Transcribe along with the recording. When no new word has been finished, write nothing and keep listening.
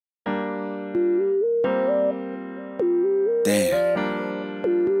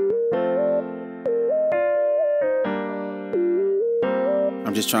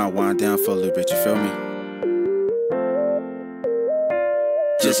just trying to wind down for a little bit, you feel me?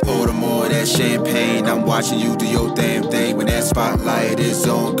 Just order more of that champagne. I'm watching you do your damn thing. When that spotlight is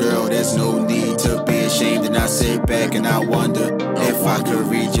on, girl, there's no need to be ashamed. And I sit back and I wonder if I could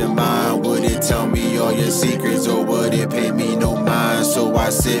read your mind. Would it tell me all your secrets, or would it pay me no mind? So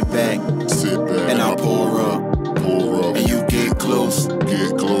I sit back and I pour up, and you get close,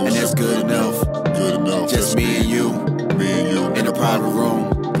 and that's good enough. Just me and you in a private room.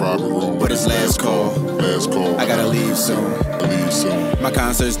 But it's last call. I gotta leave soon. My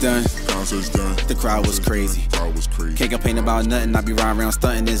concert's done. The crowd was crazy. Can't complain about nothing. I be riding around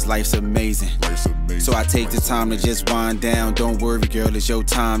stunting. This life's amazing. So I take the time to just wind down. Don't worry, girl, it's your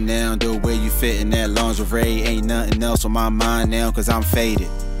time now. The way you fit in that lingerie, ain't nothing else on my mind now. Cause I'm faded.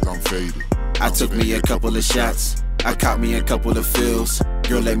 I took me a couple of shots. I caught me a couple of fills.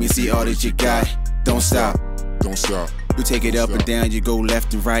 Girl, let me see all that you got. Don't stop. You take it up and down, you go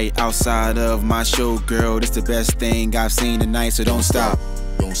left and right. Outside of my show, girl, this the best thing I've seen tonight. So don't stop.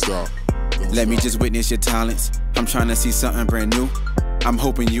 Let me just witness your talents. I'm trying to see something brand new. I'm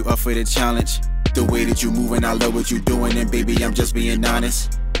hoping you up for the challenge. The way that you moving, I love what you doing. And baby, I'm just being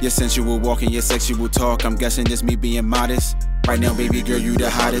honest. Your sensual walk and your sexual talk, I'm guessing it's me being modest. Right now, baby girl, you the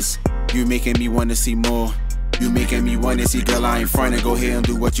hottest. You making me wanna see more. You making me wanna see, girl, I ain't frontin'. Go ahead and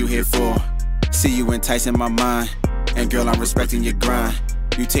do what you here for. See you enticing my mind. And girl, I'm respecting your grind.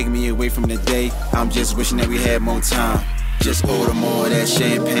 You take me away from the day. I'm just wishing that we had more time. Just order more of that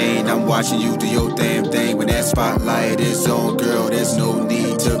champagne. I'm watching you do your damn thing. When that spotlight is on, girl, there's no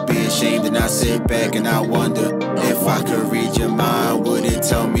need to be ashamed. And I sit back and I wonder if I could read your mind. Would it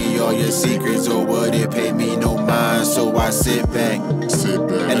tell me all your secrets, or would it pay me no mind? So I sit back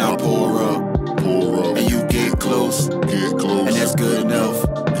and I pour up, and you get close, and that's good enough.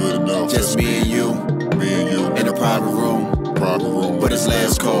 Just me and you in a private room. But it's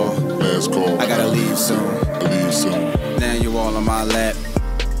last call. I gotta leave soon. Now you all on my lap.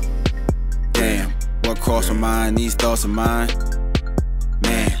 Damn, what crossed my mind? These thoughts of mine.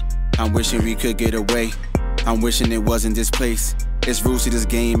 Man, I'm wishing we could get away. I'm wishing it wasn't this place. It's rules to this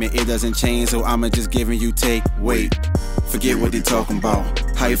game and it doesn't change, so I'ma just giving you take. Wait, forget what they talking about.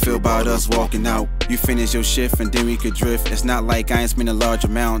 How you feel about us walking out? You finish your shift and then we could drift. It's not like I ain't spending large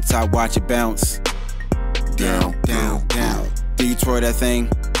amounts. I watch it bounce. Down. Do you twirl that thing?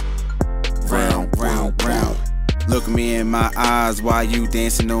 Round. Look me in my eyes while you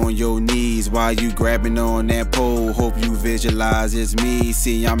dancing on your knees, while you grabbing on that pole. Hope you visualize it's me.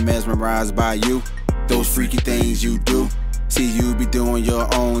 See, I'm mesmerized by you. Those freaky things you do. See, you be doing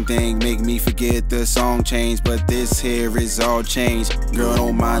your own thing, make me forget the song change. But this here is all changed. Girl,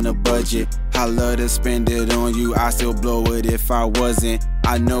 don't mind the budget. I love to spend it on you. I still blow it if I wasn't.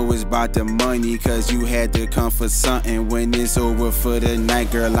 I know it's about the money, cause you had to come for something. When it's over for the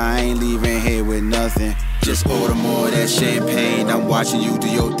night, girl, I ain't leaving here with nothing. Just order more of that champagne. I'm watching you do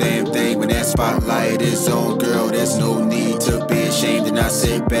your damn thing. When that spotlight is on, girl, there's no need to be ashamed. And I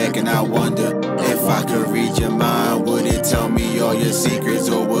sit back and I wonder if I could read your mind. Would it tell me all your secrets,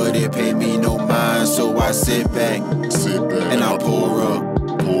 or would it pay me no mind? So I sit back and I pour up,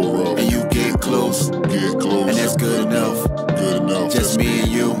 and you get close, and that's good enough. Just me and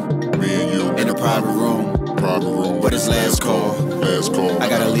you in a private room. But it's last call. I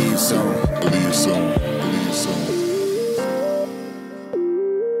gotta leave soon.